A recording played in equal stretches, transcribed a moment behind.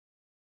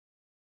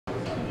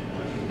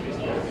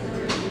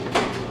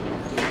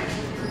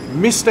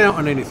Missed out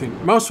on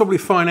anything? Most probably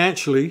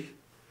financially,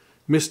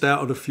 missed out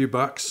on a few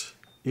bucks,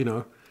 you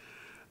know.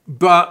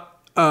 But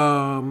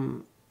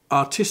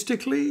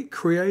artistically,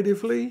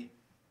 creatively,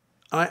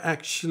 I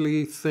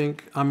actually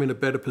think I'm in a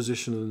better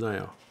position than they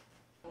are.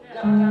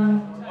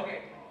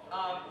 Okay.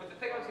 But the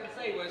thing I was going to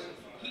say was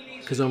he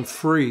needs. Because I'm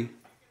free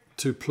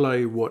to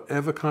play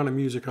whatever kind of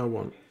music I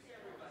want.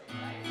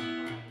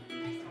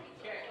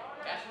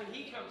 That's when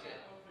he comes in.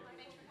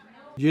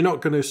 You're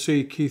not going to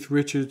see Keith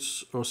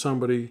Richards or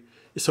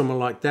someone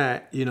like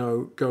that, you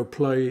know, go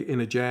play in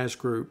a jazz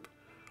group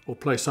or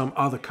play some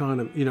other kind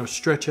of, you know,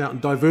 stretch out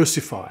and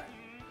diversify.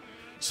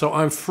 So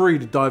I'm free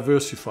to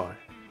diversify,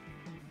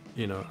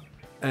 you know,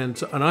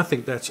 and I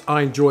think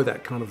I enjoy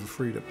that kind of a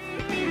freedom.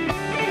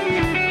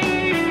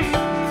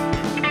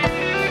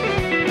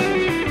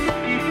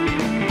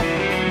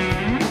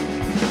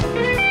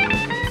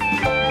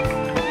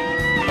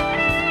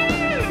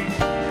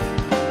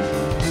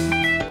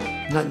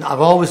 I've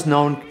always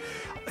known,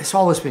 it's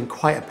always been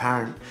quite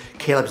apparent,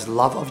 Caleb's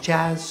love of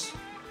jazz.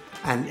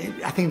 And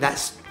I think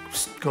that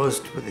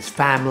goes with his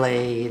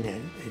family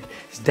and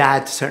his dad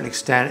to a certain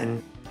extent.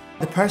 And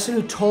the person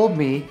who told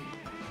me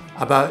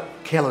about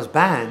Caleb's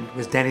band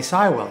was Denny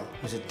Sywell,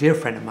 who's a dear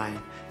friend of mine.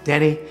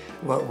 Denny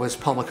was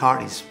Paul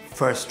McCartney's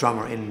first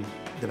drummer in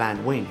the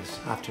band Wings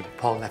after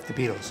Paul left the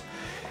Beatles.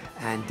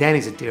 And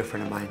Denny's a dear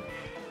friend of mine.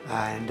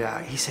 And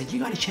he said, you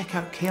got to check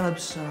out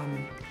Caleb's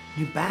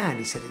new band.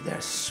 He said, they're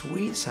a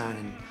sweet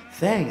sounding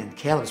thing. And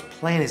Caleb's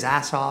playing his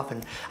ass off.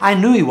 And I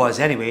knew he was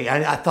anyway.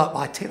 I thought,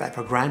 well, I take that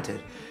for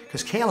granted.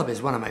 Because Caleb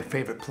is one of my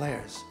favorite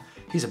players.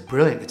 He's a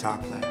brilliant guitar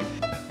player.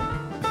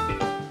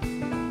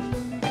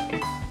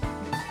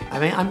 I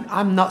mean,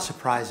 I'm not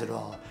surprised at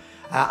all.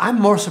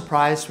 I'm more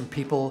surprised when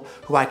people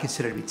who I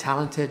consider to be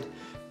talented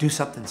do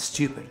something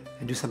stupid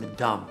and do something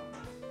dumb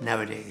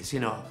nowadays, you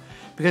know.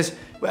 Because,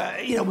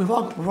 you know, we've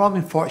all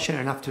been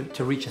fortunate enough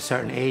to reach a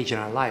certain age in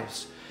our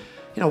lives.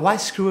 You know, why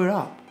screw it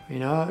up? You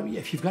know,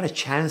 if you've got a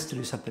chance to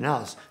do something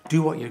else,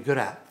 do what you're good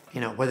at. You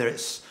know, whether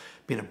it's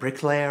being a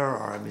bricklayer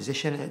or a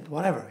musician,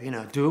 whatever, you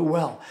know, do it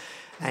well.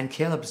 And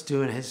Caleb's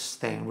doing his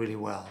thing really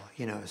well,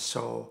 you know,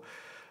 so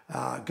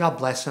God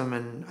bless him,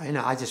 and, you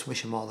know, I just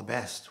wish him all the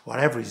best,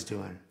 whatever he's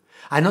doing.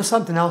 I know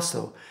something else,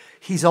 though.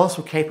 He's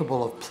also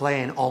capable of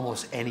playing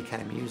almost any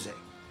kind of music.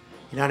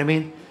 You know what I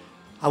mean?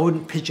 I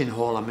wouldn't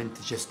pigeonhole him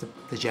into just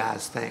the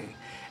jazz thing.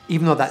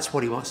 Even though that's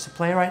what he wants to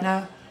play right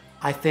now,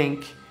 I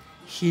think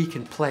he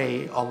can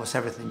play almost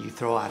everything you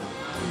throw at him.